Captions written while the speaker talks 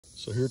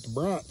So here at the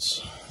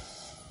Bryant's,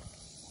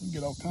 we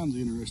get all kinds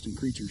of interesting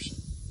creatures.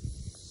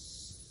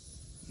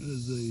 That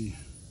is a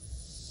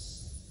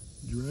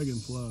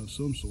dragonfly of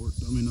some sort.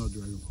 I mean, not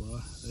dragonfly,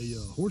 a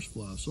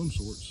horsefly of some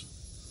sorts.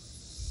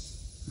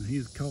 And he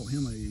has caught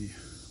him a,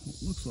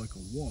 what looks like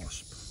a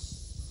wasp.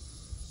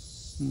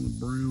 One of the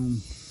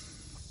brown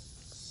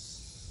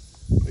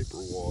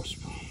paper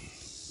wasp.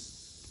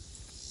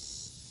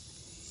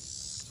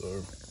 So,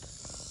 a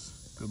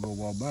good little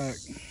while back,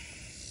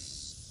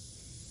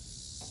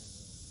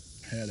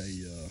 had a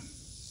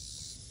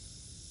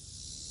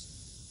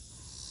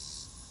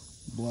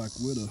black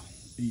widow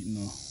eating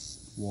a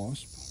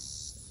wasp.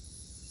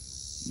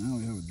 Now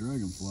we have a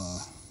dragonfly.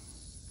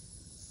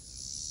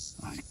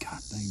 Oh,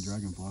 God dang,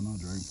 dragonfly, not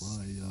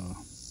dragonfly, a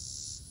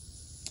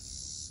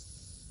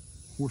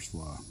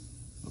horsefly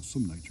of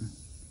some nature,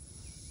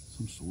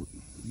 some sort.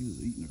 He was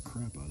eating the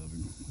crap out of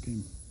him. Look at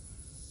him,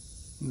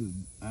 look at his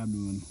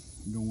abdomen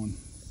going.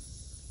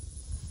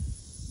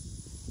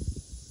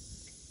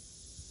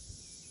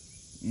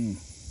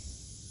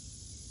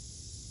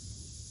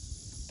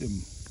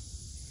 Them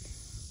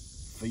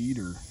feet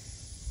or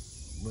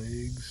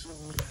legs.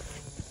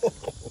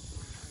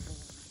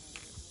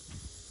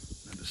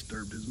 That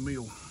disturbed his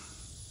meal.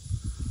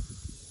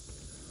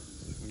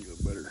 We can go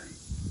better.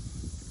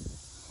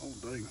 Oh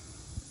dang.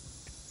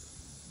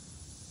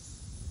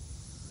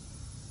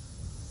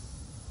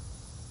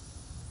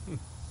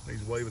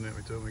 He's waving at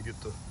me, telling me to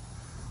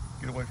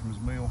get away from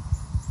his meal.